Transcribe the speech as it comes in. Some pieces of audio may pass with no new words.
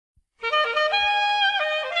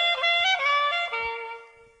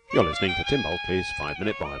You're listening to Tim Bulkeley's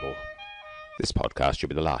 5-Minute Bible. This podcast should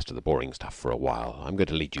be the last of the boring stuff for a while. I'm going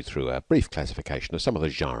to lead you through a brief classification of some of the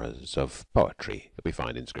genres of poetry that we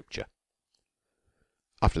find in Scripture.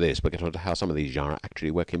 After this, we'll get on to how some of these genres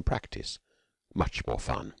actually work in practice. Much more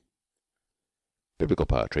fun. Biblical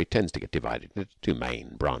poetry tends to get divided into two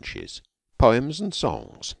main branches, poems and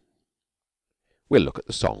songs. We'll look at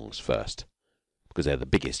the songs first, because they're the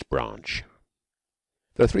biggest branch.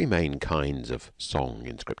 There are three main kinds of song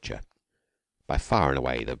in Scripture. By far and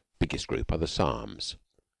away the biggest group are the Psalms,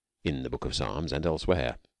 in the book of Psalms and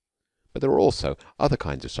elsewhere. But there are also other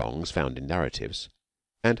kinds of songs found in narratives,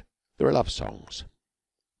 and there are love songs.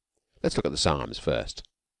 Let's look at the Psalms first.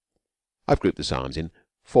 I've grouped the Psalms in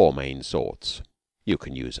four main sorts. You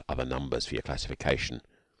can use other numbers for your classification,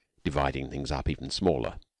 dividing things up even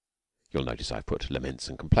smaller. You'll notice I've put laments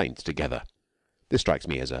and complaints together. This strikes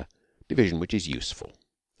me as a division which is useful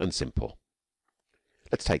and simple.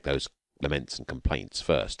 Let's take those laments and complaints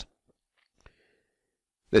first.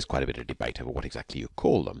 There's quite a bit of debate over what exactly you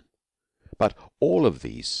call them, but all of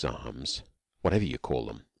these psalms, whatever you call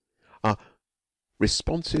them, are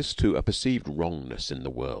responses to a perceived wrongness in the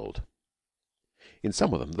world. In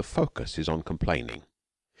some of them the focus is on complaining,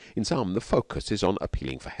 in some the focus is on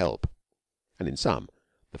appealing for help, and in some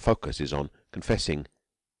the focus is on confessing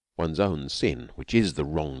one's own sin, which is the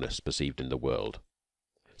wrongness perceived in the world.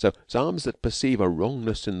 So, psalms that perceive a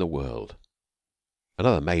wrongness in the world.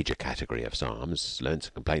 Another major category of psalms, laments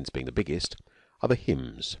and complaints being the biggest, are the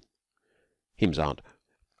hymns. Hymns aren't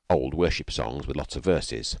old worship songs with lots of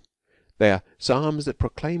verses. They are psalms that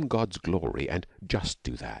proclaim God's glory and just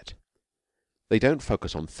do that. They don't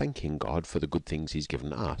focus on thanking God for the good things He's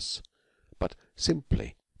given us, but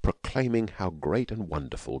simply proclaiming how great and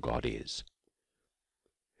wonderful God is.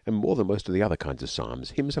 And more than most of the other kinds of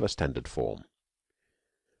psalms, hymns have a standard form.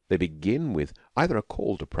 They begin with either a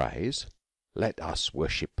call to praise, let us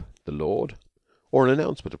worship the Lord, or an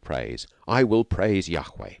announcement of praise, I will praise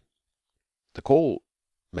Yahweh. The call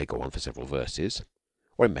may go on for several verses,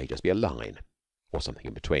 or it may just be a line, or something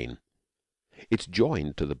in between. It's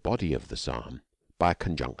joined to the body of the psalm by a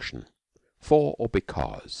conjunction, for or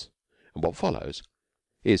because, and what follows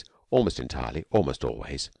is almost entirely, almost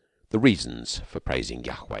always, the reasons for praising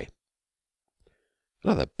Yahweh.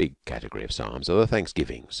 Another big category of psalms are the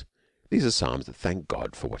thanksgivings. These are psalms that thank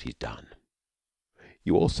God for what He's done.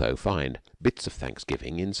 You also find bits of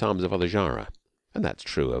thanksgiving in psalms of other genres, and that's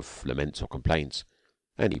true of laments or complaints,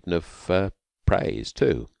 and even of praise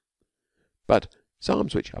too. But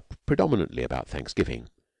psalms which are predominantly about thanksgiving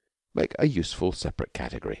make a useful separate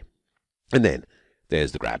category. And then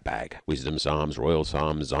there's the grab bag, wisdom psalms, royal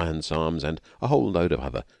psalms, Zion psalms, and a whole load of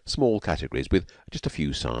other small categories with just a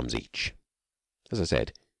few psalms each. As I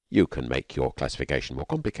said, you can make your classification more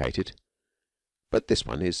complicated, but this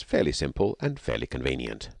one is fairly simple and fairly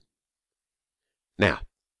convenient. Now,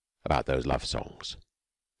 about those love songs.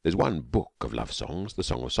 There's one book of love songs, the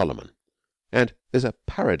Song of Solomon, and there's a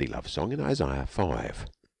parody love song in Isaiah 5.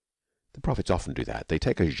 The prophets often do that. They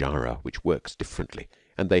take a genre which works differently,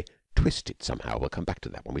 and they twist it somehow. We'll come back to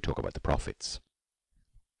that when we talk about the prophets.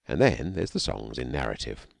 And then there's the songs in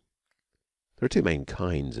narrative. There are two main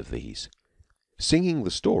kinds of these. Singing the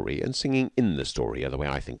story and singing in the story are the way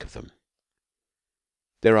I think of them.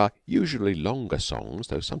 There are usually longer songs,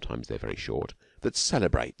 though sometimes they're very short, that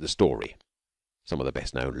celebrate the story. Some of the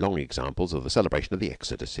best known long examples are the celebration of the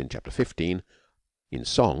Exodus in chapter 15, in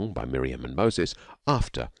song by Miriam and Moses,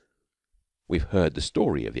 after we've heard the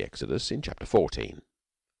story of the Exodus in chapter 14.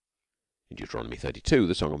 In Deuteronomy 32,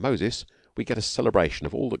 the Song of Moses, we get a celebration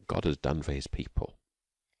of all that God has done for His people.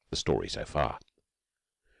 The story so far.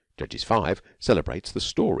 Judges 5 celebrates the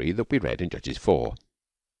story that we read in Judges 4.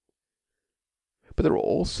 But there are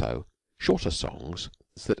also shorter songs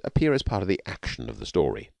that appear as part of the action of the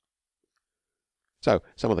story. So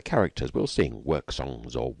some of the characters will sing work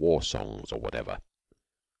songs or war songs or whatever.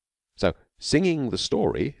 So singing the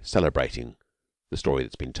story, celebrating the story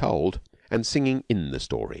that's been told, and singing in the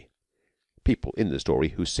story. People in the story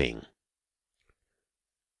who sing.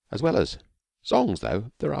 As well as songs,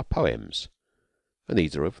 though, there are poems, and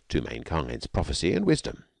these are of two main kinds, prophecy and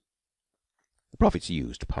wisdom. The prophets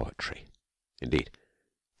used poetry. Indeed,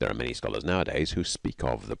 there are many scholars nowadays who speak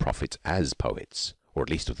of the prophets as poets, or at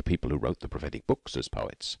least of the people who wrote the prophetic books as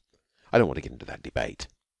poets. I don't want to get into that debate.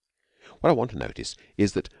 What I want to notice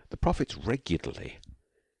is that the prophets regularly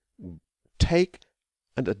take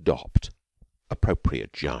and adopt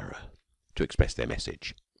appropriate genre to express their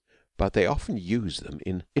message, but they often use them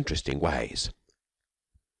in interesting ways.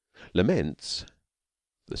 Laments,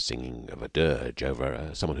 the singing of a dirge over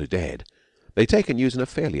someone who's dead, they take and use in a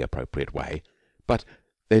fairly appropriate way, but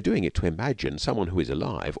They're doing it to imagine someone who is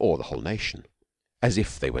alive, or the whole nation, as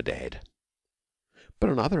if they were dead. But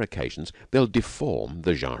on other occasions, they'll deform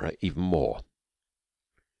the genre even more.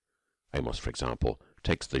 Amos, for example,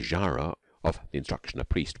 takes the genre of the instruction a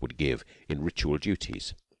priest would give in ritual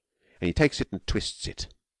duties, and he takes it and twists it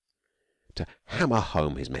to hammer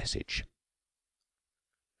home his message.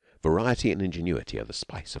 Variety and ingenuity are the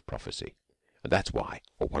spice of prophecy, and that's why,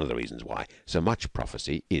 or one of the reasons why, so much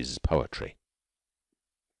prophecy is poetry.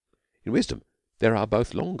 In wisdom, there are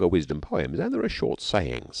both longer wisdom poems and there are short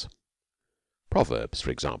sayings. Proverbs, for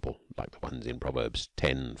example, like the ones in Proverbs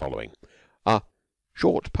 10 following, are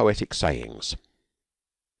short poetic sayings.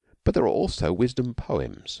 But there are also wisdom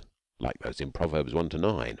poems, like those in Proverbs 1 to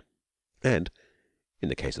 9. And, in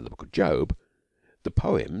the case of the book of Job, the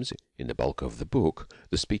poems in the bulk of the book,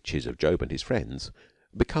 the speeches of Job and his friends,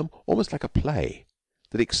 become almost like a play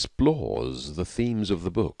that explores the themes of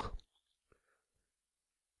the book.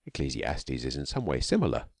 Ecclesiastes is in some way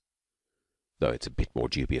similar, though it's a bit more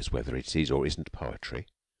dubious whether it is or isn't poetry.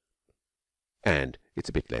 And it's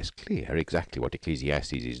a bit less clear exactly what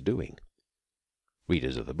Ecclesiastes is doing.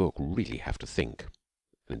 Readers of the book really have to think,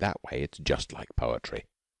 and in that way it's just like poetry.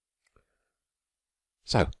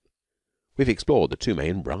 So, we've explored the two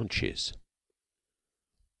main branches.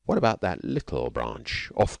 What about that little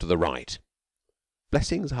branch off to the right?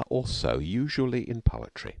 Blessings are also usually in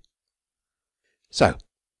poetry. So,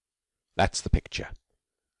 that's the picture.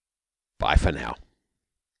 Bye for now.